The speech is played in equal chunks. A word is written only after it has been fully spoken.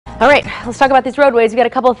All right, let's talk about these roadways. We've got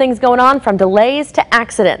a couple of things going on, from delays to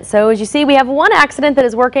accidents. So as you see, we have one accident that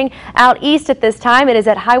is working out east at this time. It is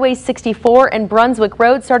at Highway 64 and Brunswick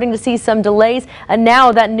Road, starting to see some delays. And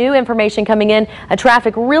now that new information coming in,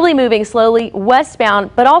 traffic really moving slowly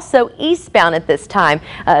westbound, but also eastbound at this time.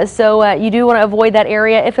 So you do want to avoid that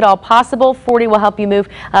area if at all possible. 40 will help you move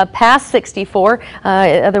past 64.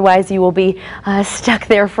 Otherwise, you will be stuck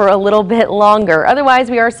there for a little bit longer.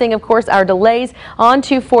 Otherwise, we are seeing, of course, our delays on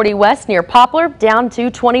 240 west near Poplar, down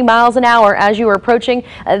to 20 miles an hour as you are approaching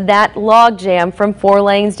that log jam from 4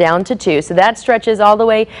 lanes down to 2. So that stretches all the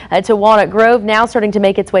way to Walnut Grove, now starting to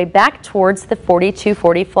make its way back towards the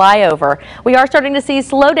 4240 flyover. We are starting to see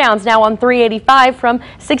slowdowns now on 385 from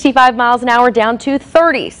 65 miles an hour down to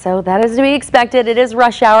 30. So that is to be expected. It is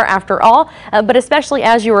rush hour after all, but especially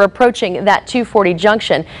as you are approaching that 240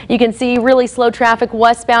 junction. You can see really slow traffic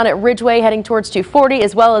westbound at Ridgeway heading towards 240,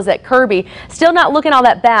 as well as at Kirby. Still not looking all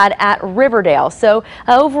that bad at Riverdale. So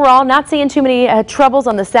overall, not seeing too many troubles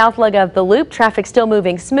on the south leg of the loop. Traffic still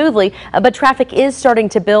moving smoothly, but traffic is starting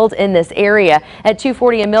to build in this area. At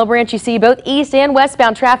 240 and Mill Branch, you see both east and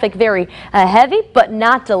westbound traffic very heavy, but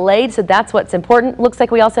not delayed. So that's what's important. Looks like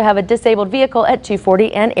we also have a disabled vehicle at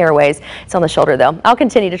 240 and Airways. It's on the shoulder though. I'll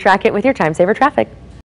continue to track it with your Time Saver Traffic.